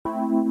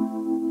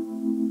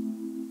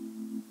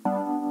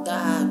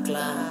Be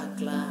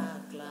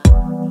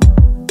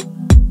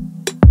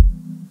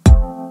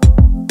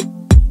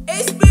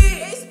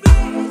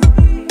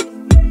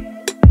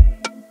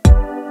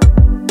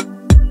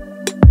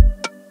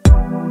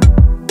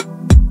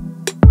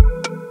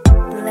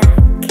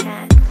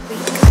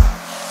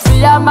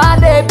a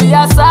Monday, be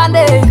a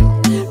Sunday,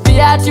 be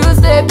a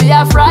Tuesday, be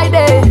a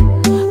Friday.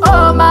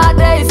 Oh my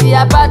days, be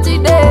a party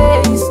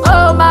days.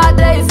 Oh my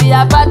days, be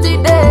a party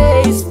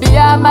days. Be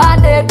a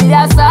Monday, be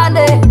a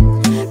Sunday,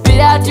 be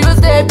a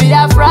Tuesday, be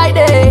a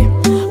Friday.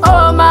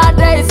 Oh my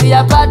days, be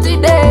a party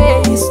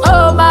days.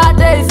 Oh my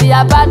days, be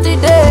a party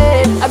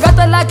day. I got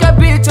her like a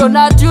bitch on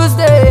a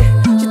Tuesday.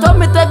 She told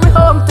me take me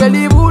home till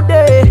the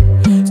day.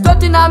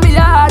 Starting at me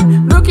yard,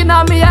 looking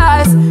at me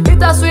eyes.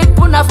 Eat a sweet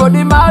puna for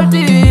the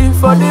multi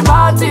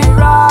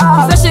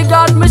ride. She said she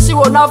got me, she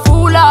wanna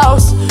full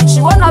house.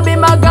 She wanna be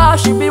my girl,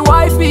 she be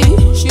wifey.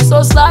 She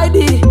so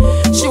slidey,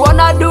 she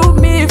wanna do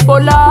me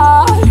for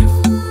life.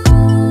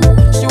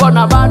 She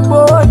wanna bad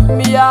boy,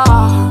 me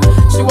yeah.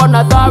 She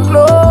wanna dark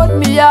load,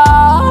 me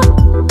yeah.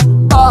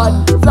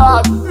 Bad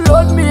dark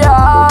load, me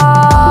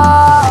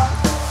yeah.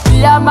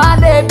 Be a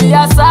Monday, be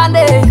a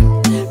Sunday,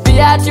 be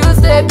a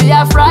Tuesday, be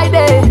a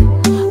Friday.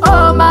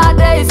 Oh my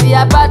days, be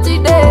a party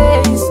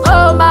days.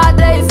 Oh my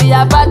days, be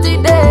a party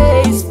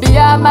days. Be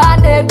a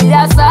Monday, be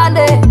a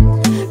Sunday,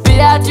 be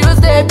a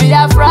Tuesday, be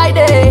a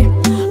Friday.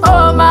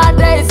 Oh my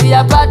days, be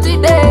a party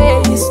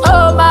days.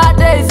 Oh my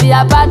days, be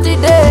a party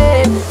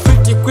day.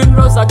 Pretty queen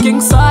rose a king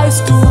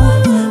size too.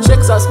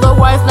 Shakes her slow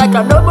wise like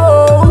a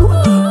noble.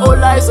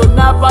 All eyes on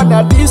up and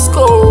a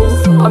disco.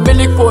 A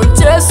milk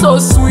ponche so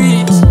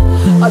sweet.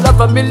 I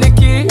love a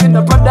milky in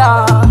a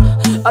Prada.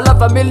 I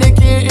love a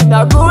milky in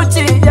a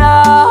Gucci,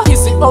 yeah.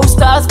 Kissing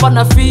posters on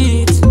her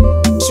feet.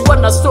 She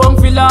want a strong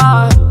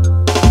villa.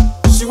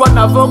 She want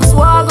a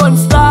Volkswagen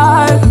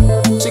style.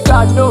 She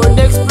got no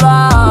next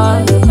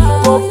plan.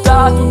 Popped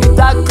her to the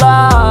dark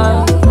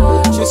clan.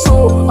 She's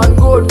so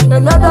ungood,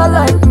 another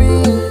like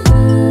me,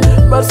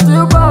 but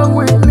still bang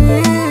with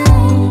me.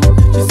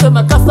 She said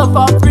my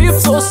cassava beef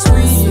so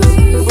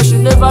sweet, but she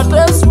never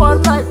tastes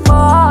one like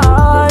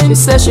mine. She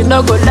said she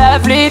no go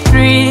lively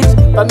treat,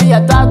 but me a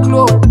dark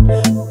load,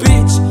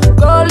 bitch,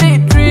 go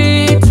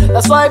treat.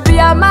 That's why be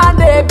a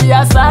Monday, be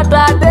a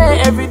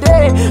Saturday, every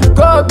day,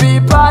 go be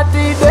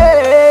party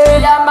day.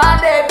 Be a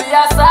Monday, be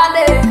a Sunday.